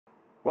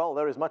Well,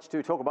 there is much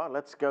to talk about.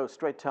 Let's go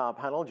straight to our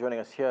panel. Joining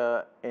us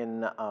here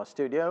in our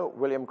studio,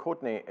 William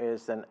Courtney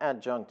is an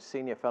adjunct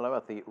senior fellow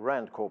at the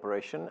RAND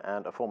Corporation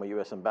and a former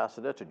U.S.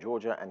 ambassador to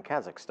Georgia and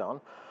Kazakhstan.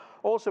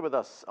 Also with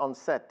us on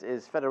set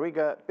is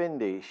Federica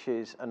Bindi.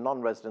 She's a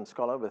non-resident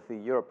scholar with the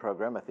Europe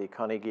program at the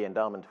Carnegie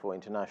Endowment for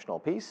International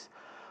Peace.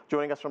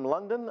 Joining us from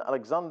London,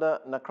 Alexander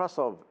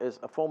Nekrasov is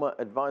a former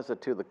advisor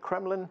to the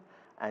Kremlin.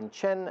 And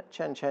Chen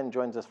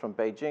joins us from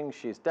Beijing.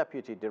 She's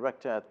Deputy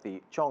Director at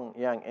the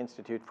Chongyang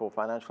Institute for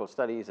Financial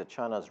Studies at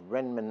China's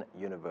Renmin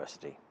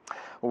University.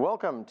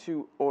 Welcome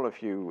to all of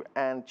you.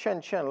 And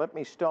Chen, let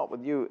me start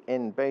with you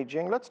in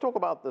Beijing. Let's talk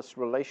about this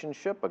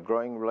relationship, a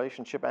growing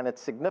relationship, and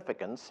its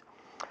significance.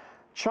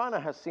 China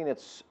has seen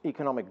its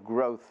economic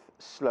growth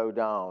slow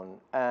down,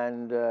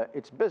 and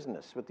its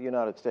business with the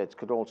United States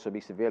could also be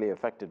severely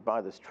affected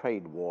by this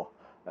trade war,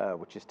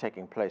 which is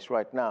taking place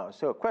right now.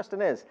 So the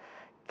question is,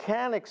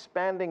 can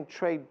expanding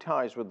trade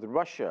ties with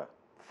Russia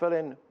fill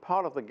in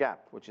part of the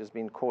gap which has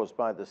been caused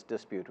by this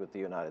dispute with the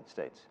United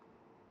States?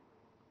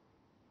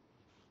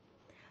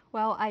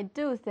 Well, I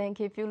do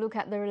think if you look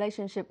at the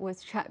relationship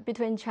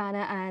between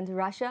China and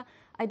Russia,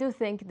 I do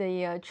think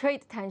the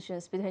trade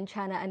tensions between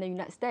China and the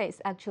United States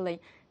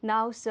actually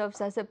now serves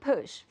as a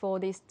push for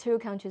these two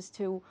countries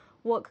to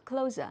work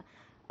closer.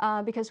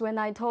 Because when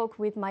I talk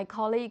with my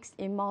colleagues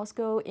in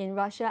Moscow, in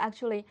Russia,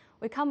 actually,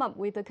 we come up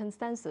with a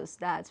consensus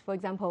that, for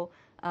example,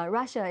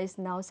 Russia is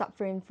now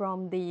suffering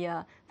from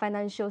the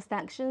financial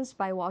sanctions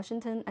by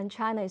Washington, and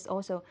China is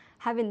also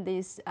having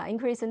this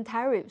increase in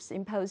tariffs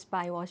imposed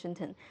by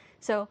Washington.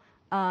 So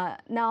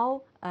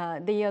now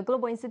the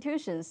global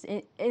institutions,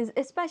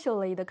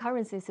 especially the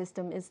currency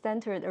system, is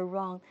centered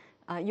around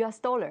US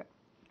dollar.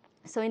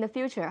 So in the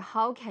future,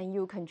 how can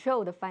you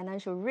control the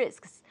financial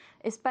risks,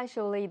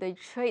 especially the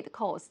trade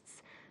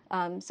costs?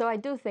 So I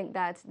do think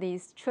that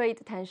this trade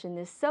tension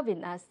is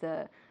serving as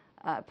the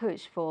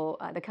push for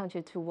the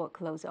country to work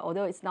closer,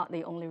 although it's not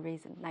the only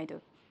reason, I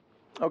do.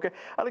 Okay.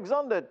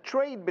 Alexander,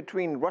 trade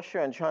between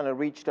Russia and China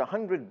reached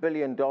 $100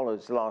 billion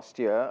last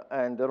year,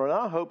 and there are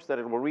now hopes that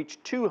it will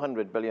reach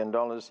 $200 billion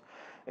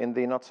in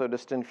the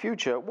not-so-distant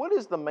future. What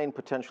is the main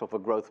potential for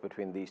growth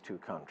between these two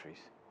countries?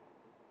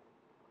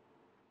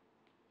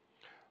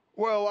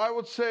 Well, I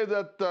would say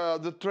that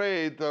the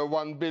trade,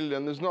 1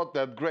 billion, is not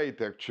that great,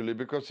 actually,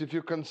 because if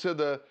you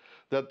consider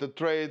that the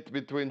trade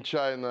between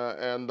China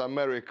and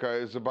America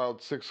is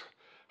about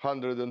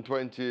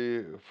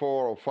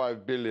 624 or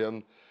 5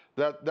 billion,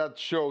 that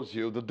shows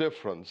you the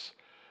difference.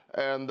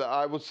 And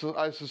I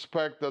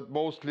suspect that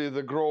mostly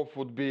the growth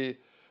would be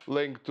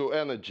linked to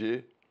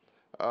energy,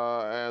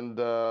 and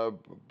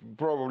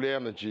probably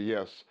energy,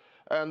 yes.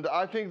 And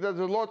I think there's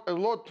a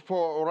lot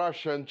for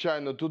Russia and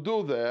China to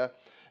do there.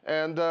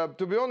 And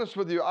to be honest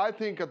with you, I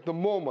think at the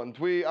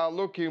moment we are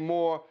looking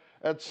more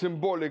at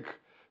symbolic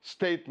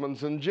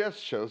statements and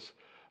gestures,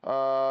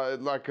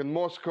 like in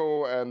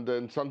Moscow and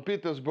in St.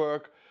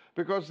 Petersburg,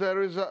 because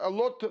there is a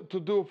lot to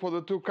do for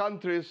the two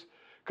countries,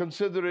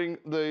 considering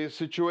the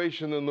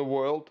situation in the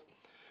world,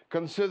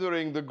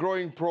 considering the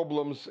growing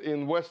problems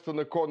in Western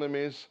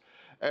economies,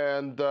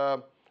 and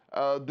the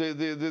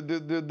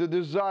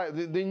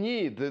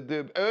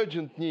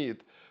urgent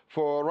need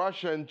for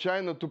Russia and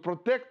China to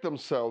protect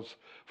themselves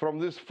from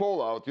this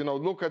fallout. You know,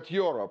 look at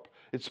Europe.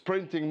 It's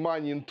printing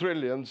money in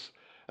trillions,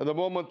 and the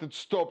moment it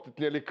stopped, it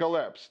nearly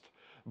collapsed.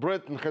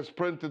 Britain has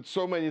printed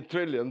so many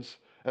trillions,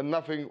 and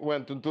nothing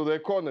went into the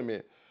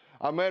economy.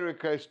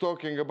 America is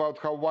talking about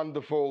how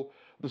wonderful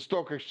the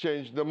stock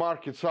exchange, the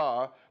markets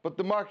are, but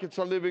the markets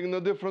are living in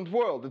a different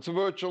world. It's a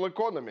virtual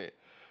economy.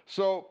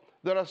 So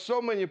there are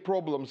so many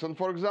problems. And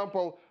for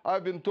example,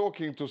 I've been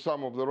talking to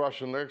some of the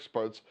Russian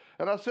experts,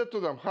 and I said to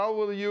them, how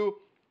will you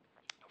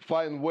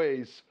find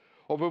ways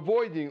of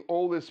avoiding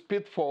all these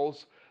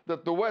pitfalls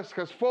that the West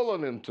has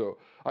fallen into?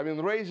 I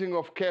mean, raising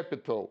of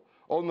capital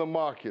on the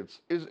markets,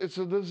 it's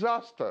a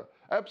disaster,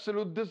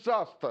 absolute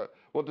disaster,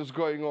 what is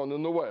going on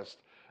in the West.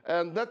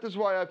 And that is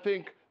why I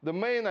think the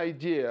main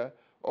idea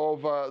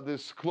of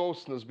this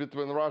closeness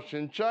between Russia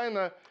and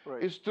China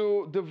is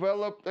to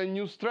develop a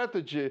new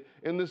strategy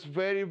in this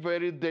very,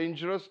 very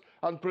dangerous,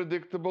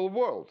 unpredictable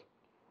world.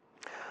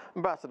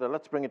 Ambassador,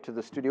 let's bring it to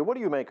the studio. What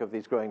do you make of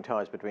these growing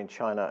ties between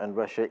China and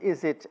Russia?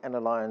 Is it an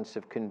alliance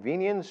of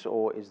convenience,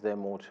 or is there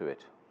more to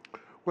it?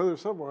 Well,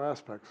 there's several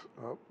aspects.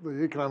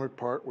 The economic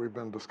part we've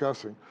been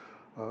discussing.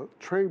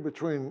 Trade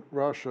between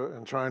Russia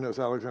and China, as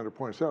Alexander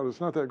points out, is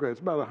not that great.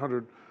 It's about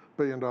 $100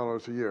 billion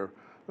a year.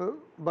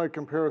 By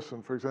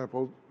comparison, for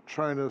example,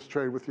 China's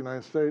trade with the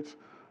United States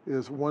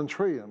is 1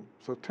 trillion,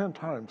 so 10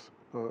 times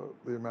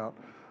the amount.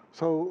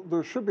 So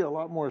there should be a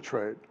lot more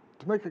trade.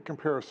 To make a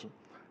comparison,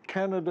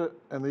 Canada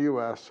and the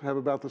US have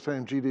about the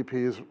same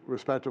GDPs,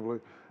 respectively,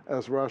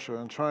 as Russia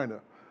and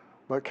China.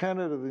 But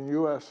Canada and the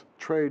US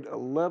trade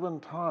 11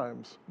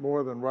 times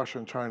more than Russia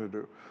and China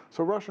do.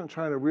 So Russia and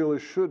China really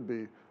should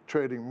be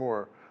trading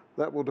more.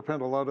 That will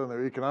depend a lot on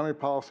their economic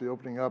policy,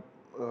 opening up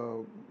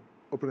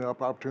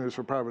opportunities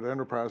for private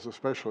enterprise,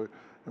 especially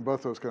in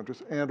both those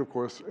countries, and of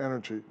course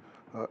energy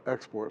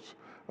exports.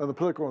 On the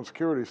political and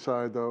security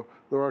side, though,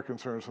 there are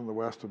concerns in the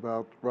West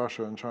about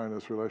Russia and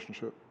China's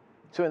relationship.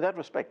 So in that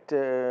respect,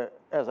 as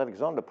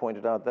Alexander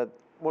pointed out, that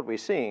what we're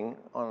seeing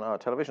on our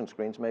television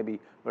screens may be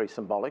very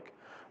symbolic,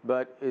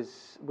 but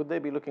would they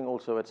be looking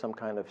also at some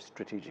kind of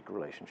strategic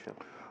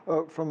relationship?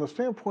 From the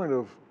standpoint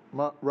of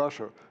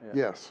Russia,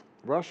 yes.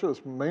 Russia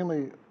is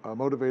mainly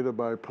motivated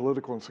by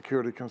political and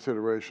security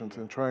considerations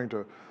in trying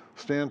to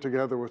stand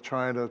together with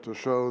China to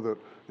show that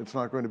it's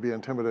not going to be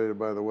intimidated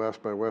by the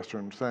West, by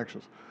Western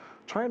sanctions.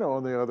 China,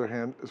 on the other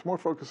hand, is more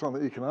focused on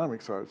the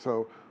economic side.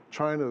 So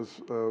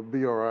China's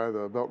BRI,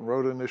 the Belt and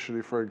Road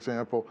Initiative, for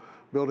example,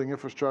 building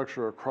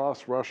infrastructure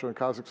across Russia and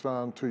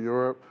Kazakhstan to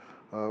Europe,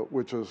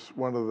 which is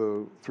one of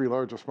the 3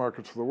 largest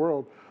markets of the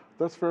world,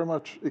 that's very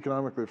much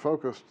economically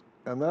focused,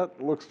 and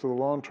that looks to the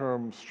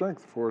long-term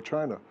strength for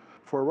China.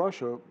 For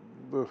Russia,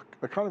 the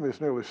economy is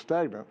nearly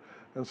stagnant,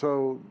 and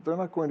so they're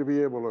not going to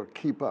be able to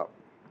keep up.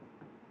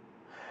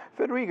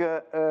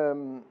 Federica,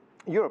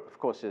 Europe, of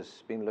course,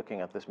 has been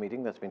looking at this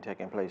meeting that's been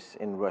taking place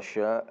in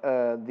Russia.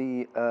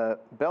 The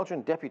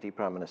Belgian Deputy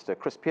Prime Minister,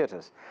 Chris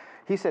Peters,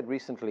 he said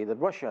recently that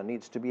Russia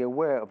needs to be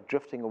aware of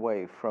drifting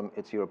away from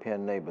its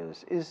European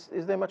neighbors. Is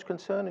there much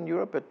concern in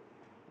Europe at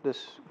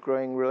this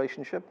growing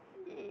relationship?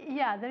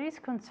 Yeah, there is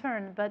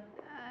concern, but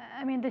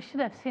I mean, they should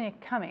have seen it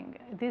coming.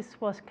 This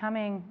was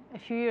coming a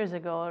few years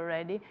ago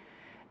already.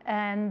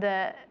 And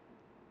I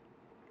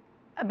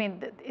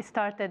mean, it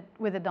started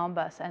with the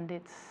Donbass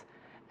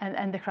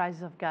and the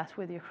crisis of gas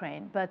with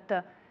Ukraine. But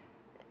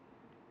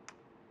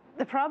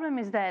the problem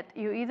is that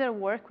you either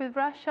work with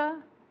Russia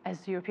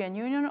as the European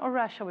Union, or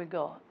Russia will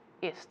go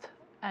east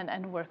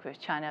and work with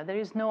China. There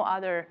is no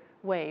other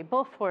way,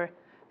 both for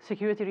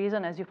security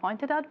reasons, as you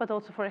pointed out, but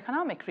also for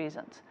economic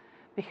reasons.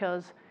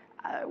 Because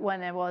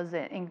when I was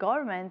in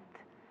government,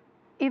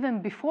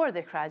 even before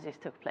the crisis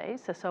took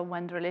place, so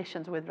when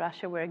relations with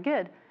Russia were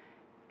good,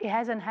 it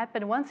hasn't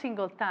happened one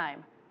single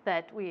time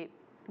that we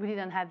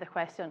didn't have the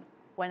question,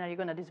 when are you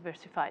going to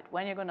diversify?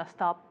 When are you going to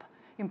stop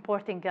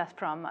importing gas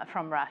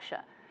from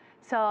Russia?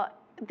 So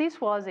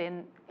this was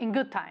in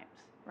good times,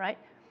 right?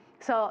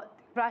 So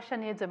Russia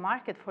needs a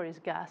market for its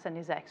gas and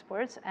its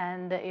exports,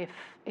 and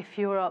if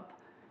Europe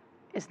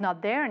is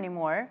not there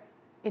anymore,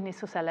 it needs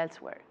to sell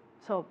elsewhere.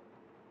 So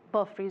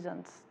both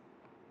reasons,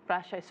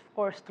 Russia is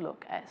forced to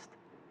look east.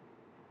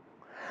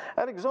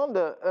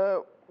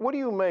 Alexander, what do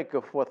you make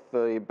of what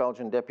the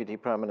Belgian Deputy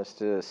Prime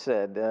Minister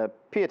said?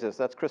 Peters,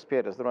 that's Chris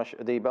Peters,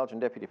 the Belgian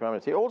Deputy Prime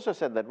Minister, he also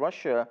said that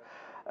Russia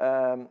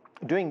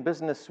doing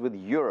business with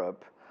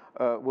Europe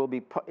it'll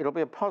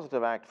be a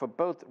positive act for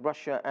both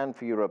Russia and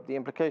for Europe. The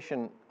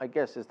implication, I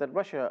guess, is that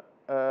Russia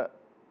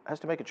has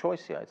to make a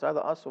choice here. It's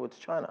either us or it's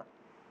China.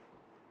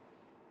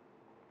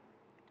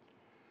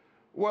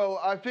 Well,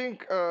 I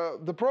think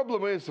the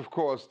problem is, of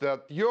course,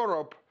 that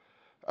Europe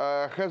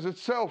has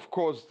itself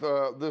caused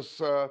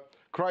this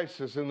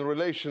crisis in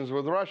relations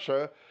with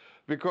Russia,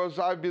 because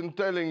I've been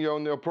telling you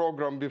on your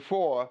program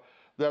before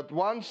that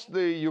once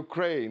the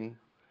Ukraine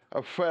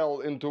fell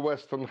into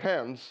Western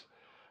hands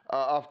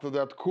after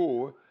that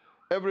coup,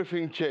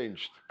 everything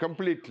changed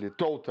completely,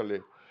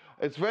 totally.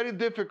 It's very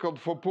difficult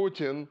for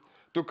Putin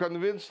to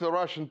convince the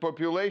Russian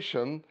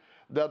population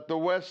that the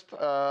West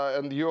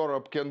and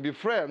Europe can be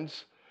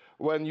friends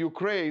when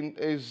Ukraine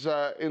is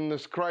in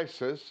this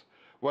crisis,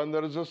 when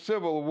there is a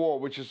civil war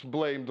which is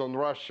blamed on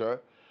Russia,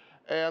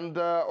 and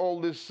all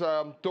this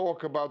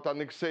talk about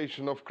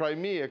annexation of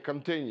Crimea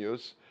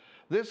continues.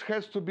 This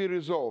has to be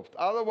resolved.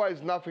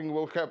 Otherwise, nothing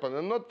will happen.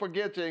 And not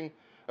forgetting,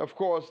 of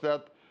course,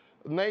 that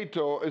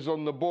NATO is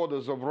on the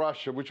borders of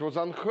Russia, which was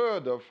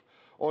unheard of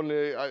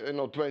only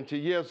 20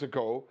 years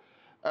ago.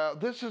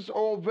 This is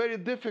all very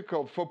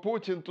difficult for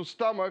Putin to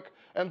stomach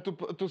and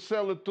to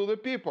sell it to the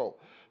people.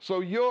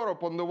 So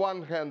Europe, on the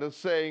one hand, is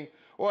saying,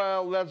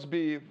 well, let's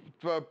be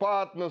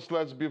partners,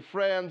 let's be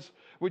friends.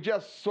 We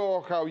just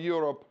saw how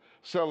Europe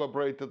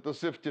celebrated the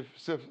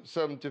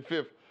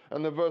 75th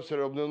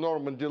anniversary of the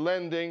Normandy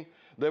landing.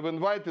 They've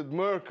invited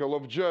Merkel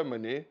of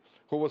Germany,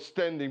 who was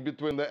standing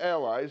between the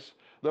allies.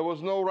 There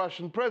was no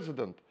Russian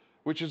president,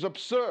 which is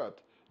absurd.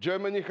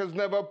 Germany has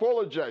never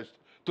apologized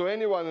to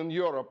anyone in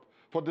Europe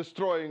for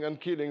destroying and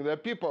killing their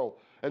people,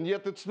 and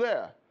yet it's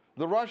there.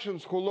 The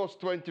Russians, who lost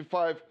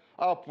 25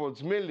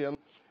 upwards million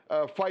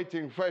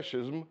fighting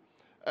fascism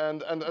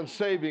and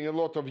saving a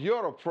lot of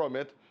Europe from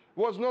it,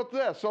 was not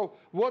there. So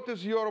what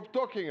is Europe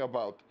talking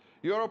about?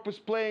 Europe is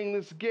playing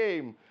this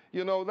game,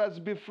 let's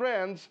be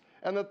friends,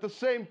 and at the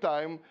same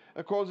time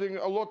causing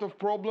a lot of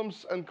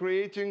problems and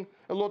creating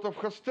a lot of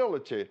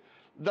hostility.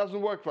 It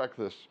doesn't work like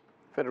this.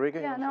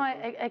 Federica? Yeah, no,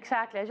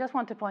 exactly. I just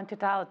want to point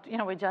it out.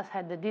 We just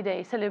had the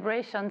D-Day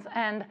celebrations,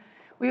 and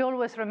we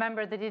always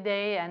remember the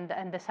D-Day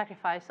and the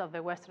sacrifice of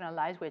the Western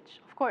allies,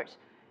 which, of course,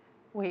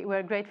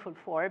 we're grateful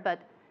for,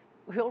 but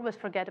we always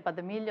forget about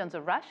the millions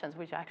of Russians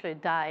which actually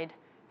died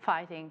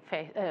fighting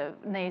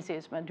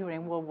Nazism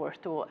during World War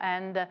II.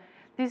 And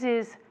this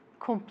is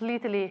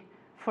completely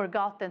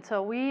forgotten.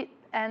 So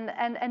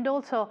and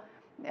also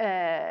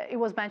it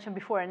was mentioned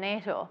before,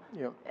 NATO.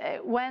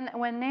 Yep.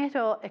 When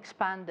NATO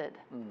expanded,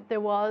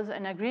 there was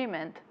an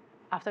agreement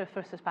after the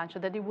first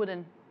expansion that it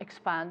wouldn't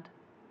expand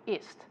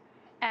east.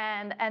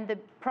 And the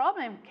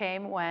problem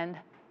came when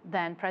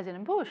then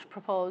President Bush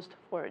proposed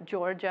for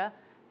Georgia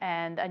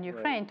and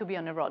Ukraine to be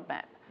on a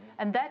roadmap.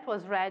 And that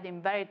was read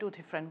in very two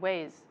different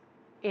ways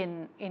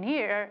in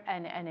here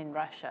and in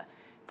Russia.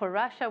 For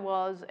Russia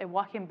was a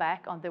walking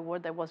back on the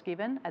word that was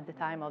given at the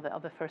time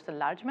of the first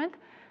enlargement,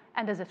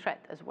 and as a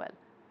threat as well.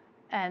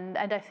 And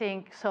I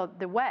think, so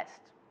the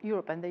West,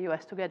 Europe and the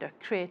US together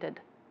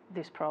created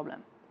this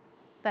problem.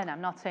 Then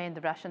I'm not saying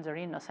the Russians are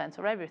innocent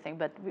or everything,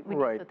 but we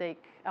need to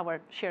take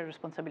our shared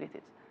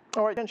responsibilities.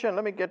 All right, Chen,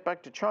 let me get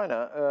back to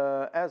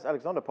China. As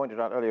Alexander pointed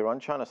out earlier on,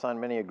 China signed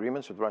many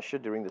agreements with Russia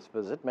during this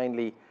visit,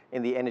 mainly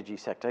in the energy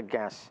sector,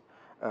 gas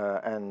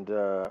and,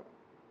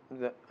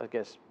 I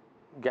guess,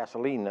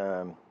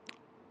 gasoline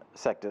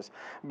sectors.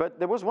 But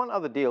there was one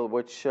other deal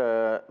which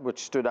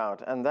stood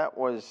out, and that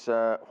was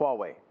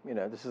Huawei. You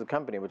know, this is a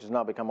company which has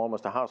now become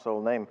almost a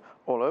household name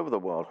all over the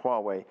world,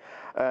 Huawei.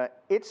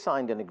 It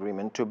signed an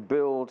agreement to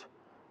build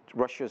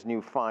Russia's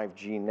new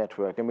 5G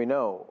network, and we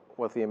know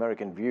what the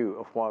American view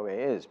of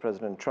Huawei is.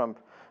 President Trump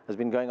has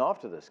been going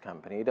after this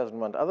company. He doesn't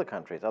want other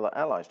countries, other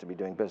allies, to be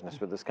doing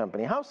business with this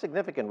company. How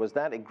significant was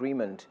that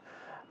agreement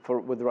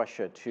with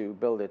Russia to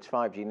build its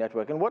 5G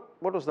network, and what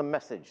was the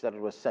message that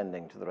it was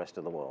sending to the rest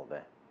of the world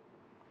there?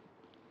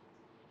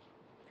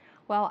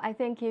 Well, I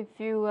think if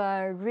you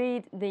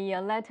read the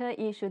letter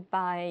issued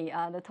by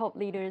the top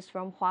leaders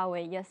from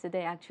Huawei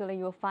yesterday, actually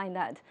you'll find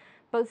that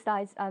both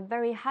sides are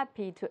very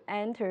happy to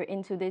enter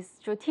into this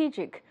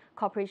strategic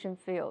cooperation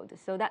field.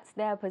 So that's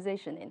their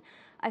positioning.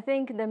 I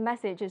think the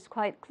message is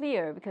quite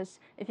clear, because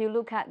if you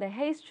look at the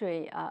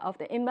history of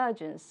the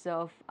emergence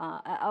of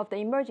the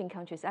emerging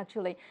countries,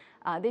 actually,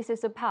 this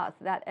is a path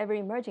that every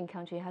emerging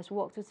country has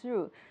walked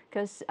through.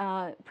 Because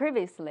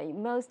previously,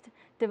 most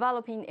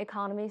developing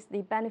economies,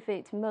 they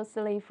benefit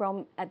mostly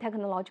from a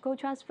technological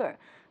transfer.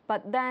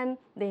 But then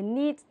they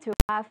need to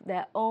have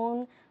their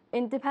own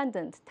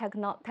independent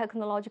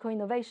technological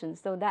innovations,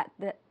 so that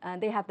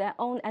they have their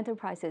own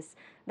enterprises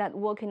that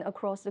working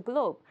across the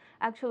globe.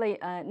 Actually,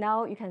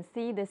 now you can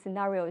see the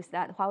scenario is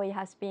that Huawei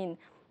has been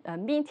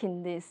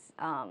meeting these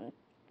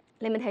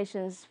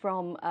limitations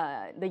from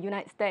the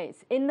United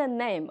States in the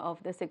name of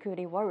the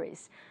security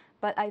worries.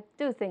 But I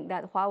do think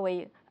that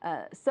Huawei,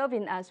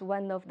 serving as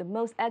one of the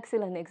most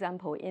excellent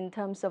examples in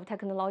terms of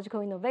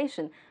technological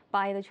innovation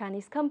by the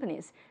Chinese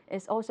companies,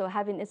 is also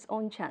having its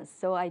own chance.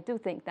 So I do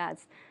think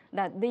that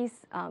this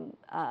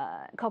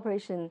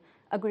cooperation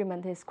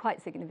agreement is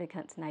quite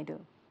significant, and I do.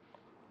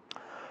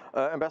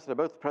 Ambassador,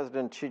 both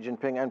President Xi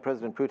Jinping and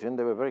President Putin,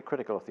 they were very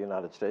critical of the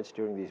United States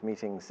during these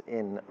meetings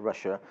in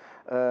Russia.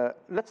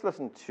 Let's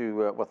listen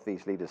to what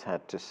these leaders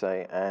had to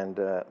say, and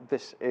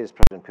this is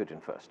President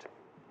Putin first.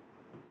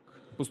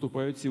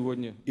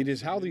 It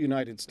is how the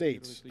United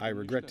States, I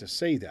regret to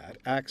say that,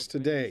 acts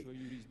today.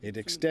 It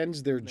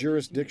extends their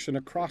jurisdiction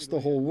across the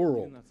whole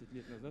world.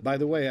 By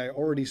the way, I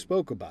already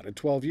spoke about it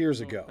 12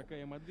 years ago.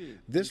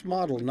 This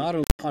model not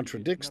only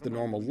contradicts the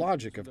normal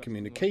logic of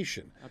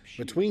communication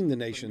between the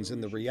nations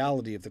in the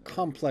reality of the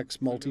complex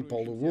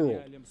multipolar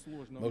world.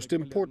 Most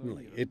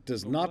importantly, it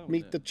does not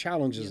meet the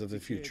challenges of the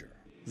future.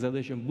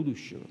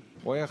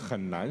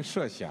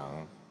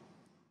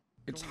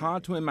 It's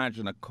hard to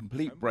imagine a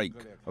complete break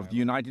of the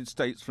United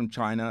States from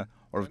China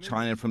or of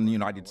China from the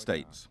United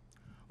States.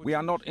 We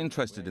are not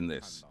interested in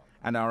this,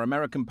 and our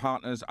American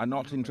partners are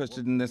not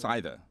interested in this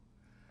either.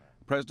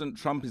 President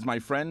Trump is my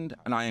friend,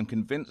 and I am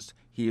convinced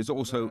he is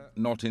also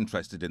not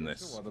interested in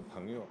this.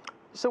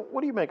 So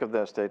what do you make of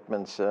their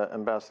statements,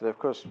 Ambassador? Of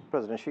course,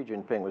 President Xi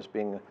Jinping was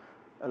being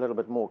a little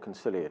bit more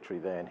conciliatory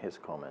there in his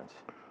comments.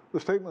 The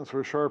statements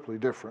were sharply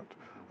different.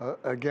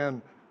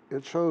 Again,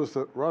 it shows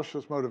that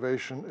Russia's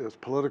motivation is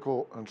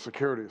political and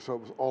security, so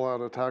it was all-out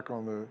attack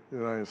on the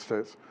United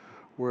States,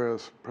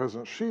 whereas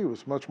President Xi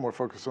was much more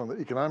focused on the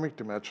economic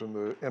dimension,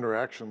 the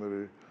interaction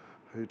that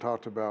he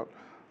talked about.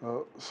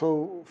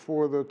 So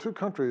for the two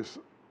countries,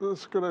 this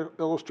is a good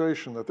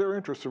illustration that their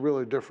interests are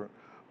really different.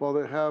 While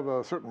they have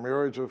a certain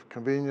marriage of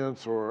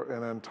convenience, or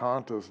an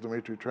entente, as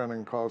Dmitry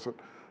Trenin calls it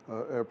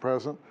at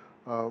present,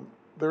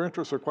 their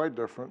interests are quite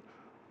different.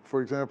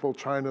 For example,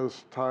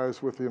 China's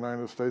ties with the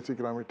United States,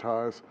 economic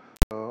ties,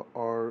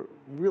 are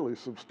really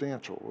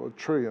substantial, $1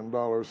 trillion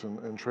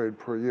in trade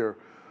per year.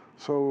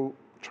 So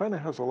China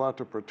has a lot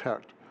to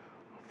protect.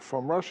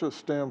 From Russia's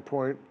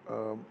standpoint,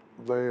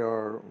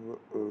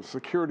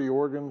 security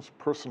organs,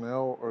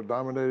 personnel are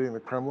dominating the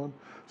Kremlin,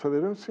 so they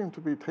don't seem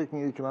to be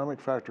taking economic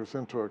factors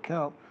into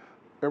account.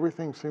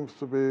 Everything seems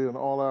to be an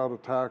all-out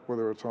attack,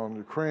 whether it's on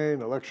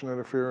Ukraine, election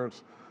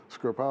interference,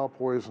 Skripal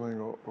poisoning,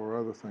 or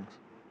other things.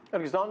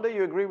 Alexander,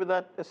 you agree with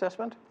that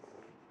assessment?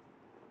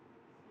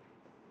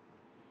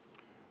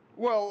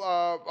 Well,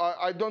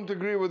 I don't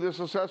agree with this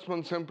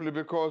assessment simply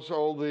because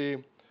all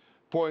the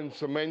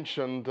points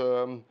mentioned,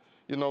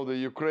 you know, the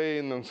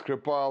Ukraine and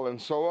Skripal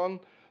and so on,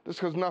 this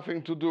has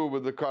nothing to do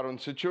with the current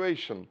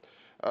situation.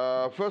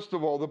 First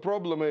of all, the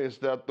problem is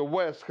that the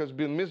West has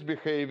been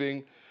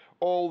misbehaving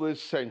all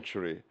this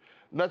century.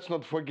 Let's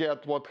not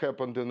forget what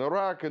happened in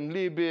Iraq and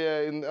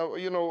Libya, in,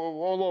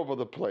 all over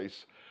the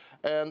place.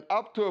 And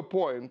up to a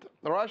point,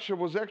 Russia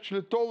was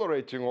actually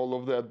tolerating all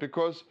of that,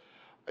 because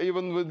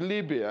even with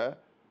Libya,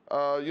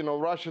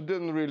 Russia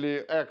didn't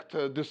really act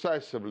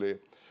decisively.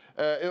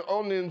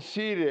 Only in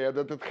Syria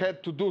that it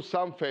had to do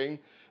something,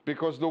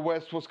 because the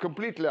West was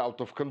completely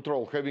out of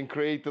control, having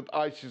created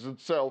ISIS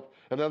itself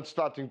and then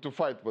starting to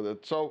fight with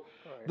it. So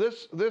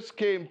this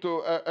came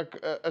to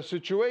a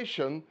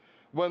situation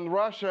when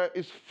Russia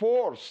is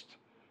forced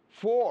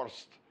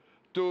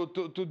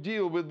to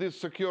deal with these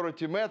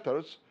security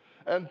matters.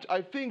 And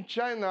I think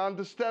China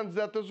understands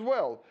that as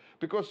well,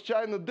 because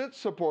China did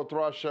support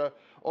Russia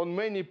on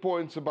many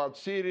points about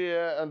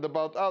Syria and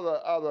about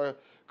other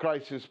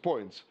crisis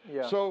points.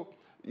 Yeah. So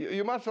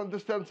you must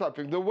understand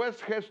something. The West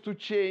has to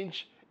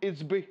change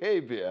its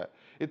behavior.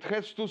 It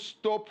has to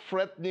stop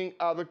threatening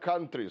other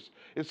countries.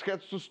 It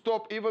has to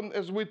stop, even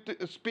as we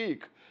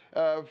speak,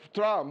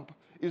 Trump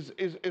is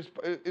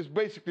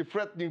basically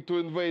threatening to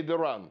invade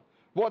Iran.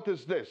 What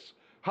is this?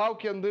 How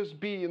can this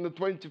be in the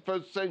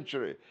 21st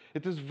century?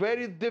 It is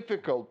very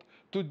difficult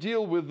to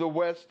deal with the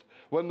West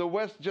when the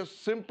West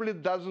just simply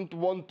doesn't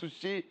want to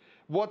see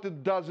what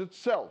it does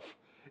itself.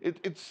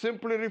 It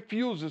simply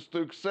refuses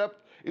to accept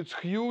its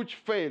huge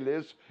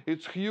failures,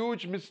 its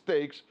huge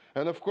mistakes,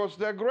 and of course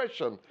the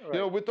aggression.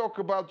 Right. We talk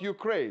about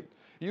Ukraine.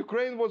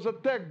 Ukraine was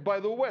attacked by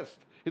the West.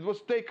 It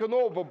was taken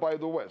over by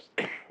the West.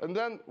 And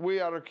then we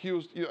are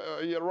accused,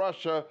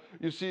 Russia,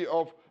 you see,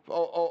 of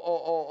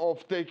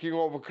taking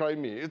over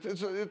Crimea.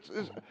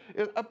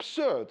 It's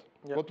absurd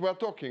what we're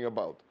talking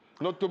about.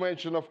 Not to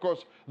mention, of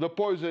course, the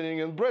poisoning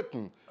in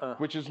Britain,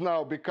 which is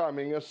now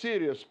becoming a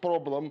serious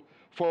problem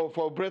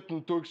for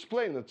Britain to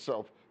explain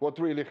itself, what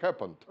really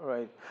happened.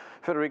 Right.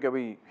 Federica,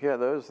 we hear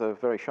those, the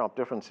very sharp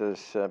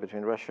differences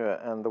between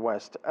Russia and the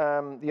West.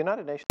 The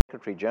United Nations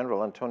Secretary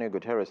General, Antonio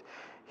Guterres,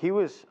 he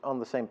was on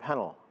the same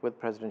panel with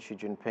President Xi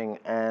Jinping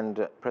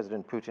and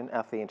President Putin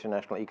at the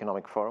International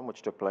Economic Forum,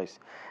 which took place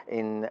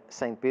in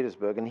St.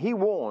 Petersburg, and he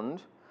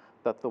warned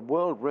that the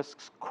world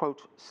risks,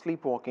 quote,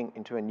 sleepwalking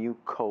into a new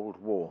Cold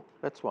War.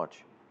 Let's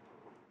watch.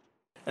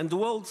 And the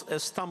world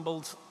has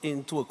stumbled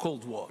into a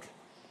Cold War.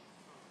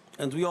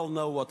 And we all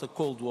know what a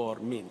Cold War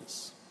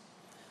means.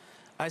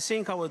 I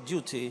think our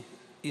duty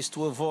is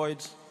to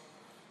avoid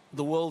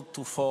the world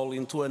to fall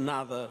into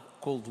another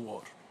Cold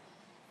War.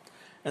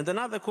 And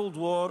another Cold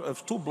War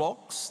of two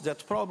blocks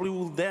that probably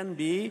will then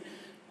be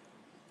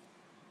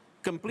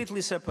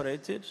completely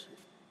separated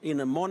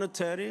in a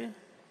monetary,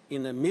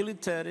 in a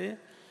military,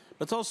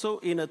 but also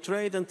in a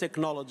trade and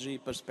technology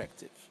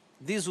perspective.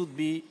 This would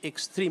be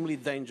extremely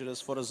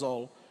dangerous for us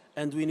all,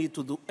 and we need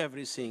to do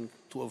everything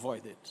to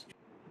avoid it.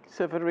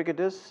 So, Federica,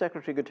 does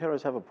Secretary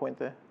Guterres have a point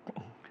there?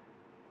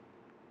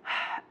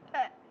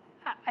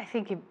 I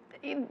think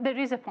there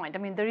is a point. I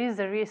mean, there is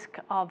a risk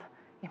of,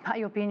 in my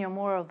opinion,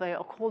 more of a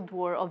Cold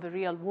War, of a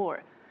real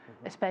war,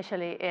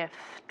 especially if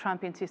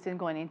Trump insists in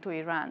going into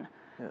Iran.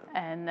 Yeah.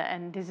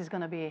 And this is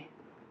going to be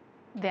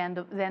the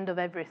end of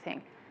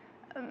everything.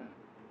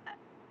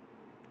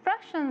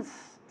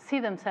 Russians see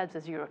themselves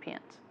as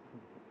Europeans,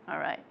 all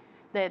right?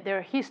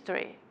 Their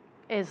history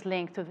is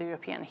linked to the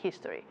European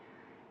history.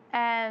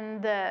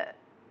 And they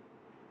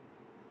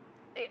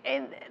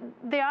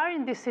are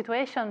in this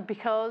situation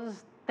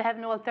because they have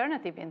no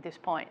alternative in this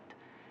point.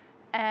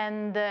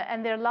 And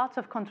there are lots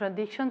of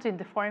contradictions in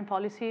the foreign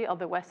policy of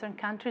the Western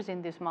countries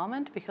in this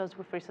moment, because,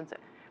 for instance,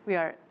 we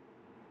are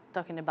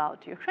talking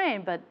about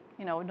Ukraine, but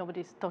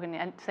nobody's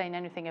saying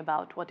anything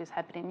about what is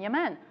happening in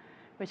Yemen,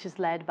 which is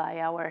led by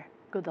our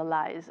good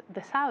allies,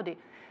 the Saudi.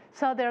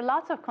 So there are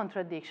lots of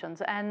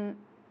contradictions, and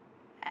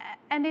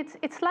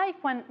it's like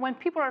when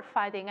people are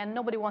fighting and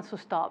nobody wants to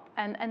stop,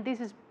 and this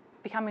is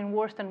becoming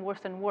worse and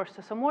worse and worse.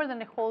 So more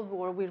than a Cold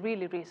War, we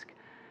really risk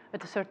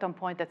at a certain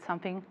point that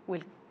something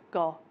will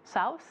go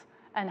south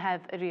and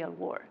have a real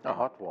war. A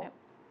hot war.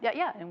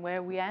 Yeah, and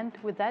where we end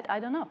with that,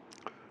 I don't know.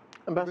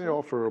 Let me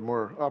offer a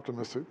more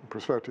optimistic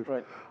perspective.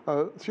 Right.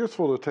 It's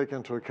useful to take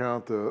into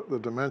account the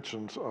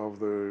dimensions of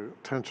the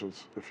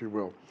tensions, if you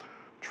will.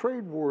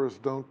 Trade wars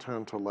don't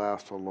tend to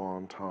last a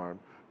long time.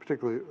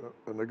 Particularly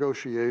a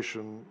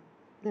negotiation,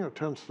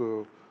 tends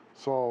to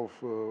solve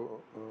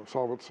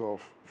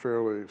itself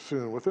fairly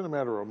soon, within a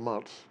matter of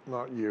months,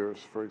 not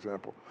years, for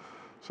example.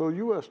 So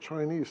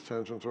U.S.-Chinese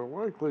tensions are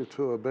likely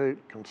to abate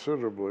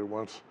considerably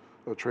once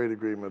a trade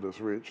agreement is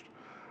reached.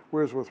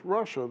 Whereas with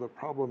Russia, the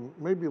problem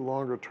may be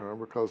longer term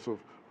because of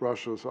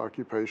Russia's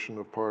occupation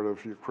of part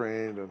of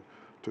Ukraine, and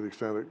to the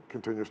extent it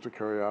continues to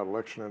carry out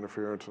election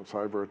interference and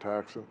cyber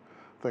attacks and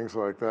things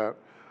like that.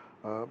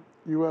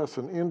 U.S.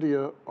 and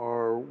India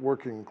are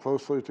working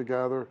closely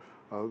together.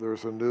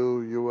 There's a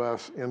new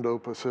U.S.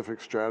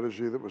 Indo-Pacific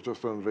strategy that was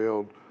just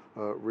unveiled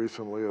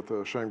recently at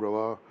the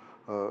Shangri-La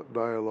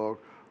dialogue.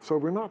 So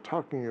we're not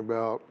talking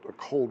about a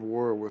Cold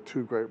War with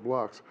two great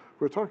blocs.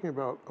 We're talking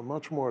about a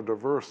much more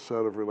diverse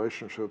set of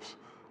relationships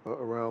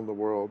around the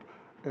world.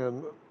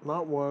 and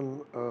not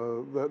one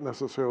that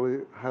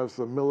necessarily has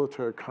the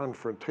military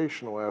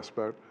confrontational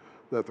aspect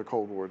that the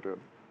Cold War did.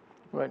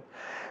 Right.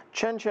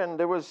 Chen,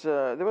 there was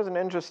an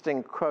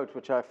interesting quote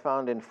which I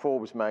found in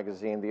Forbes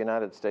magazine, the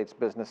United States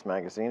business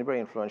magazine, a very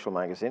influential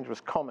magazine. It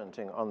was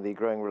commenting on the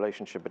growing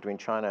relationship between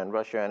China and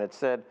Russia, and it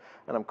said,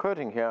 and I'm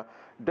quoting here,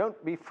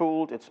 "Don't be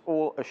fooled, it's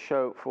all a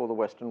show for the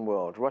Western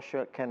world.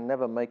 Russia can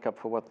never make up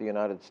for what the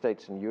United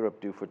States and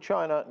Europe do for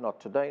China, not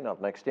today,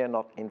 not next year,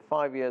 not in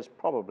 5 years,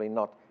 probably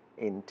not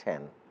in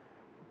 10.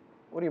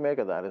 What do you make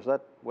of that? Is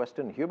that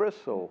Western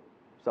hubris or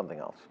something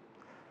else?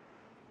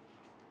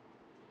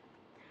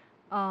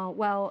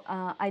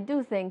 I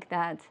do think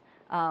that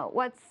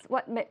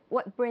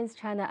what brings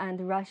China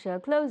and Russia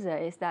closer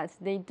is that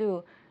they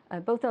do,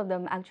 both of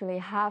them actually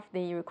have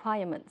the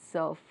requirements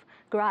of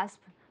grasp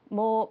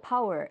more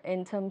power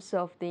in terms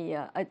of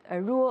the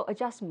rule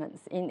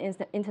adjustments in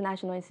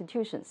international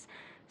institutions.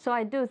 So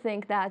I do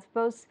think that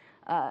both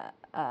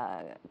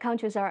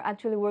countries are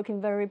actually working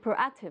very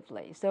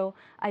proactively. So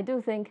I do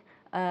think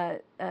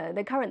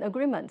the current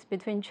agreement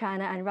between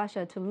China and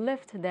Russia to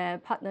lift their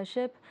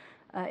partnership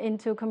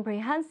into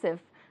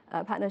comprehensive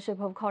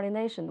partnership of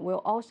coordination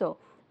will also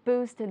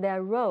boost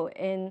their role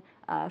in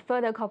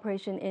further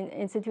cooperation in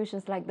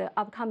institutions like the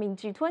upcoming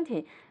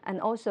G20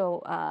 and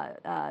also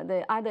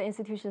the other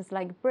institutions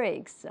like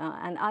BRICS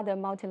and other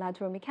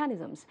multilateral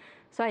mechanisms.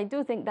 So I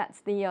do think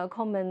that's the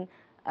common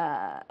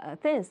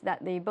things that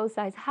both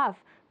sides have.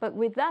 But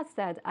with that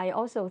said, I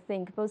also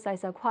think both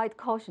sides are quite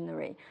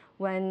cautionary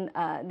when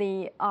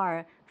they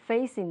are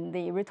facing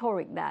the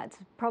rhetoric that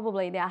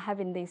probably they are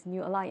having this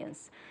new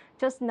alliance.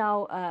 Just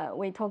now,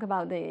 we talk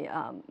about the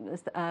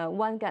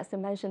one guest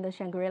mentioned the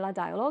Shangri-La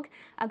dialogue.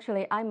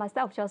 Actually, I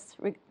myself just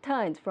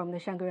returned from the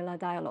Shangri-La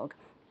dialogue.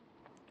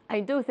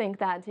 I do think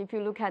that if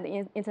you look at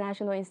the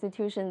international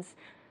institutions,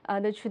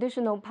 the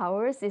traditional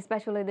powers,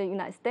 especially the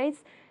United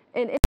States,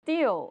 it is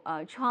still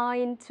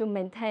trying to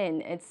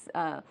maintain its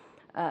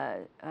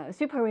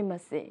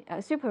supremacy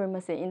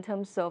in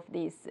terms of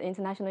these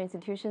international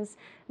institutions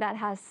that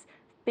has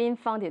been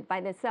founded by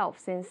itself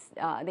since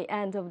the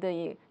end of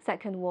the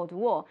Second World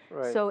War.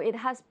 Right. So it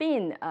has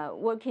been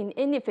working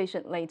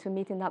inefficiently to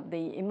meeting up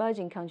the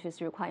emerging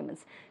countries'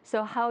 requirements.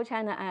 So how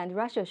China and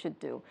Russia should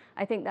do,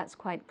 I think that's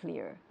quite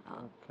clear.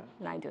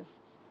 And I do.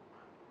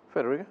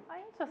 Federica?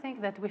 I also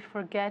think that we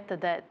forget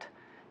that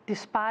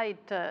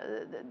despite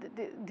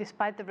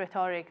the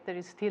rhetoric, there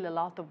is still a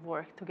lot of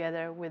work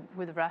together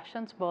with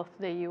Russians, both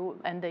the EU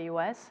and the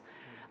US.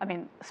 I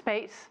mean,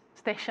 space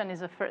station is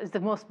the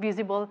most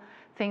visible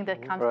thing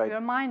that comes to your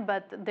mind,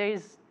 but there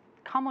is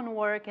common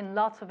work in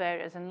lots of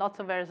areas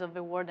of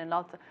the world, and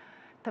lots of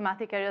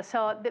thematic areas.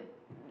 So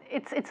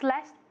it's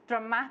less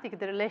dramatic,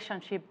 the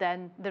relationship,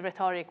 than the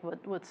rhetoric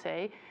would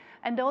say.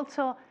 And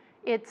also,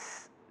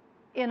 it's,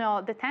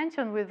 the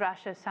tension with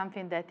Russia is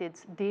something that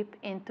it's deep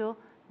into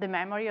the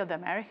memory of the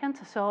Americans,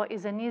 so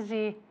is an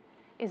easy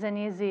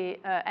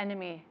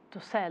enemy to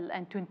sell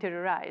and to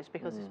interiorize,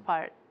 because it's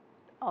part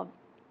of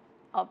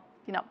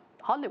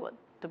Hollywood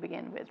to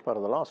begin with. It's part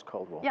of the last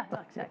Cold War. Yeah, no,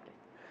 exactly.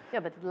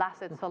 Yeah, but it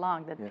lasted so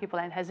long that people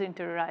has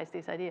interiorized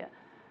this idea.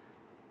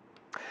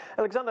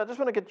 Alexander, I just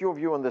want to get your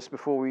view on this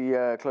before we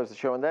close the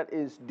show, and that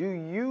is, do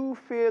you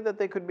fear that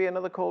there could be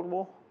another Cold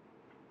War?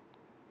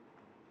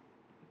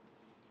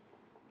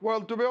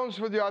 Well, to be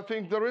honest with you, I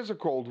think there is a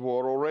Cold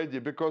War already,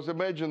 because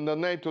imagine the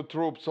NATO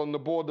troops on the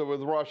border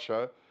with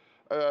Russia.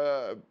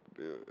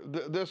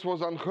 This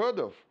was unheard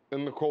of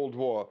in the Cold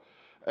War.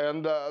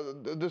 And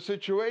the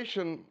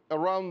situation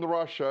around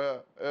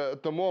Russia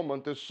at the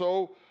moment is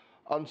so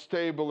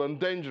unstable and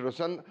dangerous.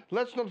 And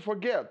let's not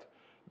forget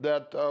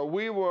that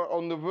we were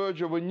on the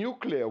verge of a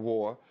nuclear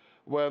war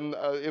when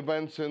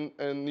events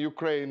in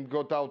Ukraine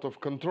got out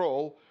of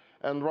control,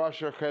 and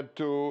Russia had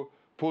to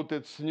put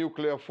its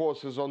nuclear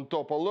forces on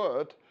top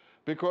alert,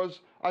 because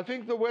I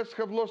think the West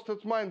have lost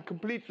its mind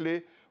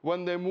completely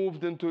when they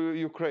moved into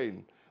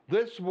Ukraine.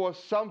 This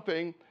was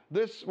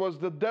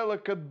the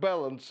delicate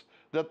balance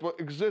that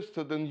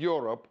existed in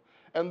Europe,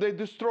 and they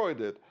destroyed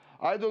it.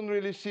 I don't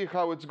really see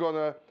how it's going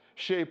to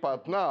shape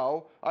out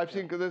now. I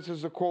think this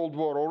is a Cold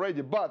War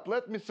already. But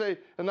let me say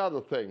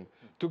another thing.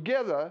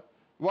 Together,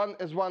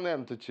 as one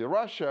entity,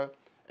 Russia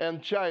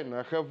and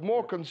China have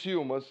more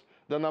consumers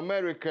than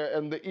America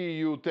and the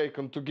EU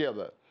taken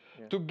together.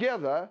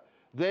 Together,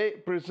 they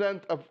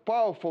present a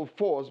powerful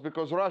force,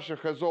 because Russia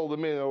has all the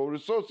mineral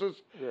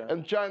resources,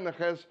 and China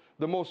has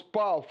the most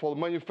powerful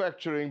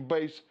manufacturing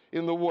base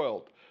in the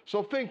world.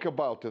 So think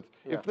about it.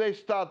 If they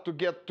start to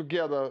get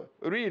together,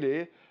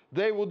 really,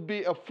 they would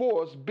be a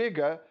force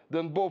bigger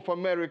than both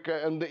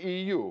America and the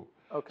EU.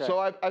 So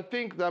I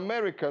think the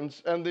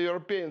Americans and the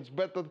Europeans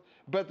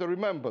better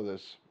remember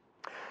this.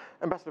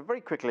 Ambassador,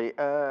 very quickly,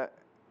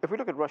 if we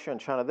look at Russia and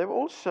China, they've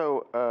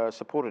also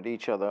supported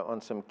each other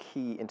on some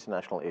key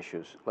international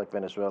issues, like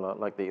Venezuela,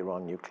 like the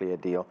Iran nuclear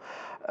deal.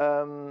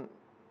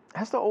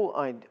 Has the whole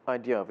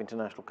idea of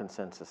international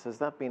consensus, has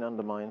that been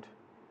undermined?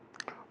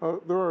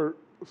 There are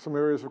some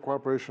areas of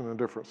cooperation and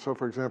difference. So,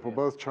 for example,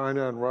 both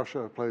China and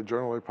Russia have played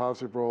generally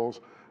positive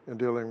roles in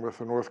dealing with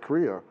the North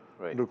Korea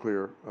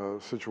nuclear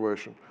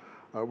situation.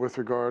 With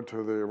regard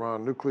to the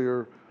Iran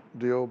nuclear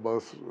deal,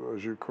 both,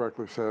 as you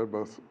correctly said,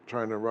 both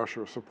China and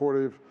Russia are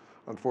supportive.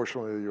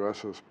 Unfortunately, the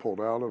U.S. has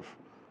pulled out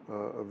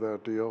of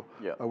that deal.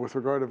 With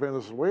regard to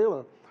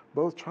Venezuela,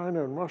 both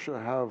China and Russia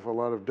have a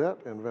lot of debt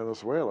in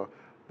Venezuela,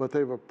 but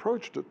they've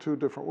approached it two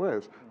different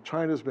ways.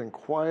 China's been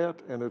quiet,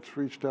 and it's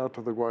reached out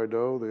to the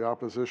Guaido, the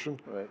opposition.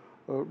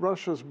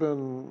 Russia's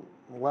been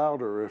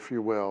louder, if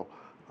you will,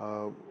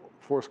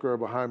 foursquare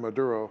behind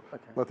Maduro,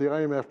 but the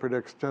IMF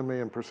predicts 10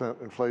 million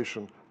 %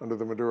 inflation under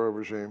the Maduro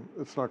regime.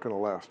 It's not going to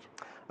last.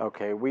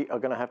 Okay, we are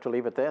going to have to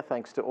leave it there.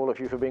 Thanks to all of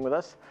you for being with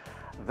us.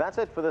 That's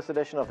it for this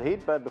edition of The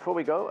Heat. But before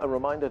we go, a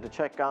reminder to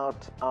check out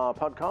our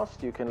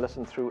podcast. You can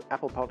listen through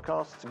Apple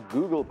Podcasts,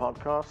 Google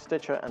Podcasts,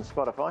 Stitcher, and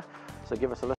Spotify. So give us a listen.